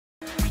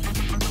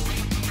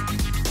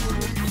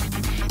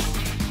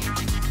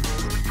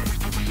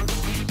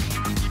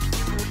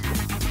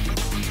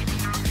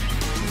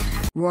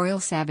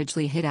Royal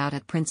savagely hit out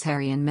at Prince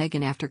Harry and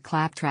Meghan after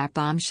Claptrap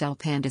Bombshell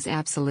panned as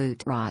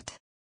absolute rot.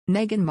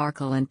 Meghan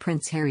Markle and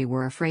Prince Harry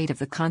were afraid of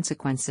the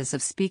consequences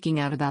of speaking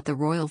out about the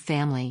royal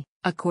family,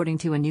 according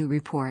to a new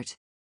report.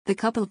 The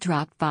couple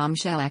dropped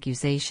bombshell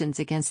accusations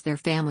against their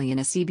family in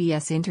a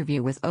CBS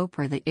interview with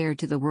Oprah that aired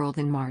to the world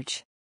in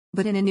March.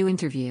 But in a new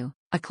interview,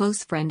 a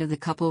close friend of the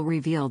couple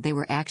revealed they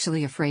were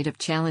actually afraid of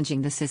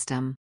challenging the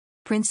system.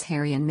 Prince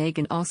Harry and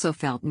Meghan also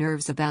felt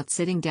nerves about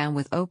sitting down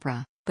with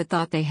Oprah, but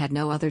thought they had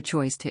no other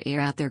choice to air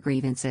out their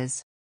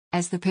grievances.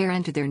 As the pair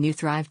enter their new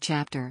Thrive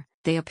chapter,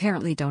 they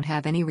apparently don't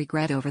have any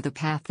regret over the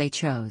path they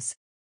chose.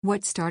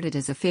 What started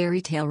as a fairy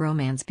tale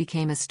romance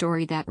became a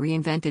story that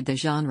reinvented the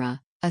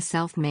genre, a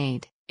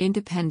self-made,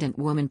 independent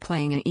woman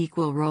playing an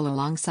equal role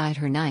alongside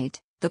her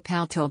knight, the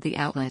pal told the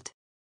outlet.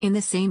 In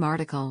the same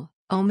article,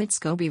 Omid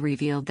Scobie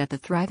revealed that the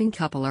thriving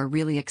couple are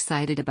really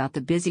excited about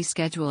the busy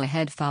schedule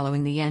ahead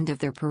following the end of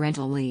their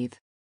parental leave.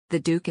 The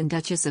Duke and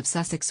Duchess of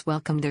Sussex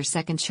welcomed their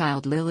second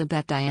child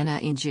Lilibet Diana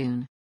in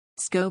June.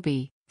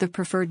 Scobie, the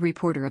preferred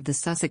reporter of the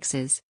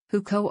Sussexes,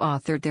 who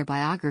co-authored their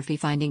biography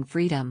Finding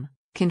Freedom,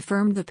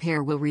 confirmed the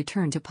pair will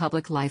return to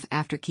public life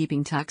after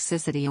keeping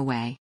toxicity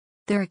away.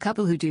 They're a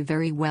couple who do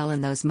very well in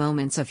those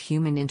moments of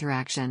human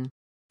interaction.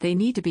 They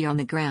need to be on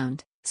the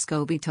ground,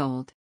 Scobie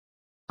told.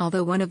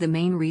 Although one of the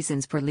main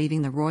reasons for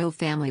leaving the royal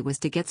family was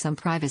to get some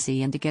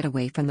privacy and to get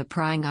away from the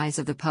prying eyes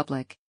of the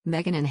public,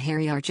 Meghan and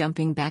Harry are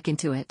jumping back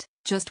into it,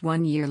 just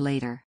 1 year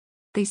later.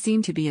 They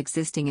seem to be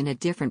existing in a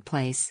different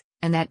place,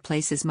 and that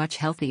place is much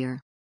healthier.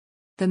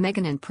 The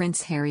Meghan and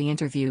Prince Harry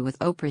interview with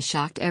Oprah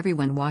shocked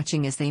everyone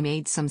watching as they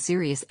made some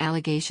serious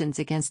allegations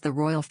against the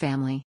royal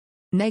family.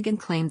 Meghan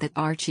claimed that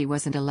Archie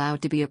wasn't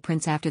allowed to be a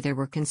prince after there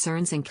were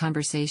concerns and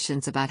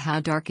conversations about how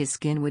dark his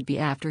skin would be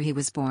after he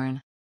was born.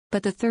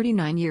 But the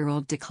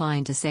 39-year-old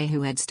declined to say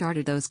who had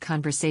started those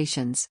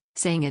conversations,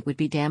 saying it would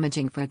be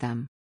damaging for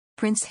them.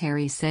 Prince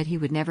Harry said he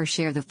would never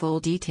share the full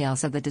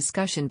details of the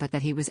discussion, but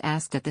that he was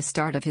asked at the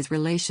start of his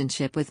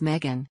relationship with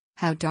Meghan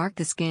how dark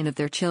the skin of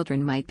their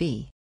children might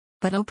be.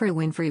 But Oprah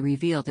Winfrey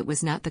revealed it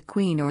was not the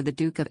Queen or the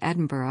Duke of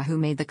Edinburgh who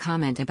made the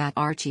comment about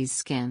Archie's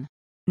skin.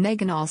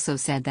 Meghan also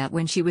said that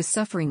when she was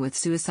suffering with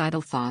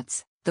suicidal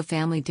thoughts, the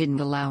family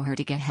didn't allow her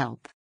to get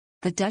help.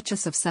 The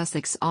Duchess of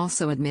Sussex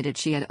also admitted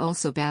she had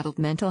also battled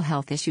mental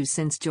health issues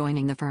since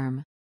joining the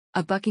firm.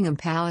 A Buckingham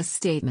Palace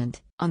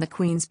statement, on the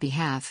Queen's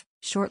behalf,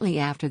 shortly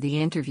after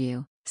the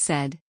interview,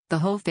 said, "The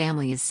whole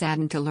family is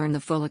saddened to learn the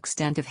full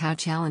extent of how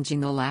challenging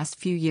the last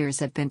few years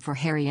have been for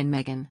Harry and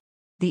Meghan.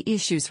 The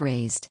issues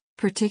raised,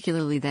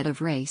 particularly that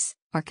of race,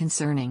 are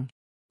concerning.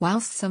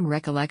 Whilst some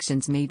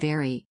recollections may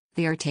vary,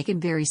 they are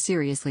taken very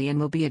seriously and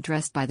will be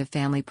addressed by the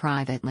family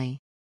privately."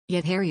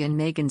 Yet Harry and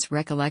Meghan's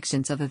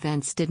recollections of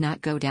events did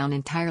not go down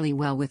entirely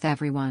well with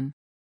everyone.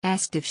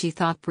 Asked if she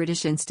thought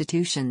British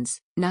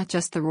institutions, not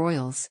just the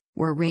royals,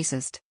 were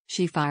racist,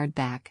 she fired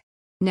back.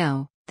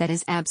 "No, that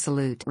is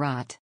absolute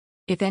rot.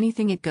 If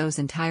anything, it goes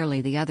entirely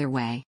the other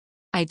way.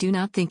 I do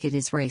not think it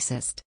is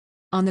racist."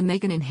 On the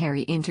Meghan and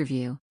Harry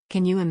interview,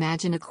 can you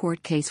imagine a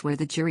court case where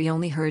the jury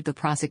only heard the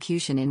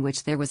prosecution in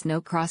which there was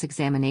no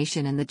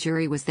cross-examination and the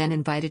jury was then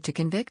invited to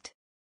convict?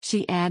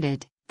 She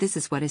added, "This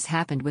is what has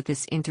happened with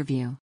this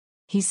interview."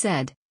 He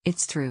said,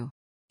 "It's true.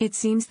 It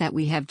seems that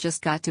we have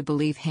just got to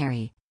believe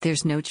Harry,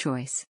 there's no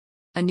choice."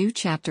 A new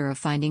chapter of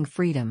Finding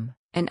Freedom,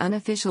 an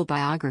unofficial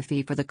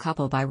biography for the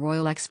couple by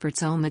royal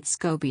experts Omid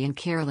Scobie and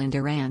Carolyn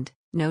Durand,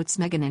 notes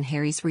Meghan and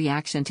Harry's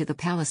reaction to the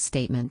palace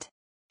statement.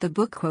 The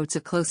book quotes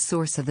a close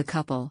source of the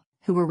couple,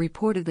 who were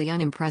reportedly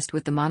unimpressed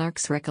with the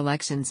monarch's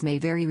recollections may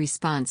vary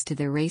response to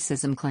their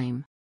racism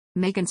claim.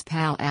 Meghan's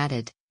pal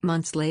added,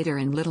 "Months later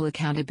and little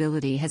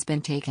accountability has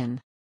been taken.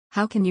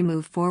 How can you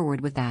move forward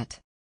with that?"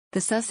 The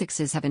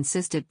Sussexes have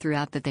insisted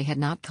throughout that they had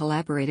not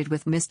collaborated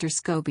with Mr.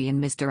 Scobie and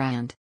Ms.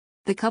 Durand.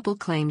 The couple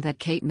claimed that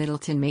Kate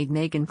Middleton made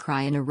Meghan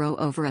cry in a row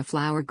over a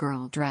flower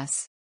girl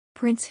dress.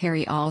 Prince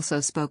Harry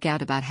also spoke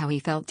out about how he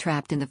felt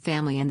trapped in the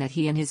family and that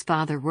he and his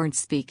father weren't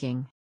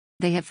speaking.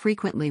 They have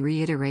frequently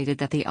reiterated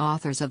that the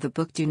authors of the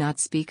book do not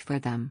speak for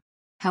them.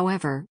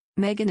 However,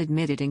 Meghan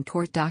admitted in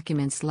court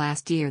documents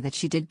last year that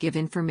she did give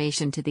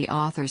information to the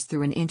authors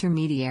through an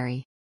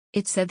intermediary.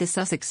 It said the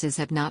Sussexes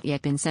have not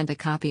yet been sent a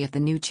copy of the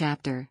new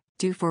chapter,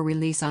 due for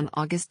release on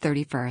August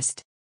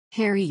 31.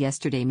 Harry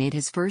yesterday made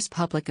his first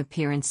public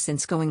appearance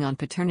since going on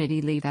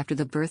paternity leave after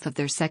the birth of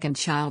their second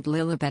child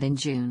Lilibet in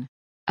June.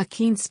 A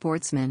keen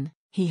sportsman,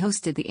 he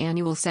hosted the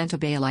annual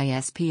Centobale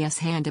ISPS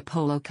Hand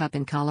Polo Cup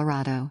in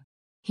Colorado.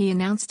 He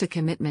announced a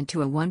commitment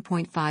to a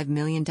 $1.5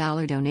 million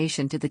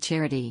donation to the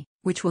charity,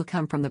 which will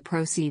come from the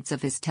proceeds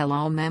of his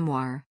tell-all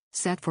memoir,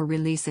 set for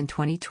release in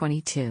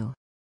 2022.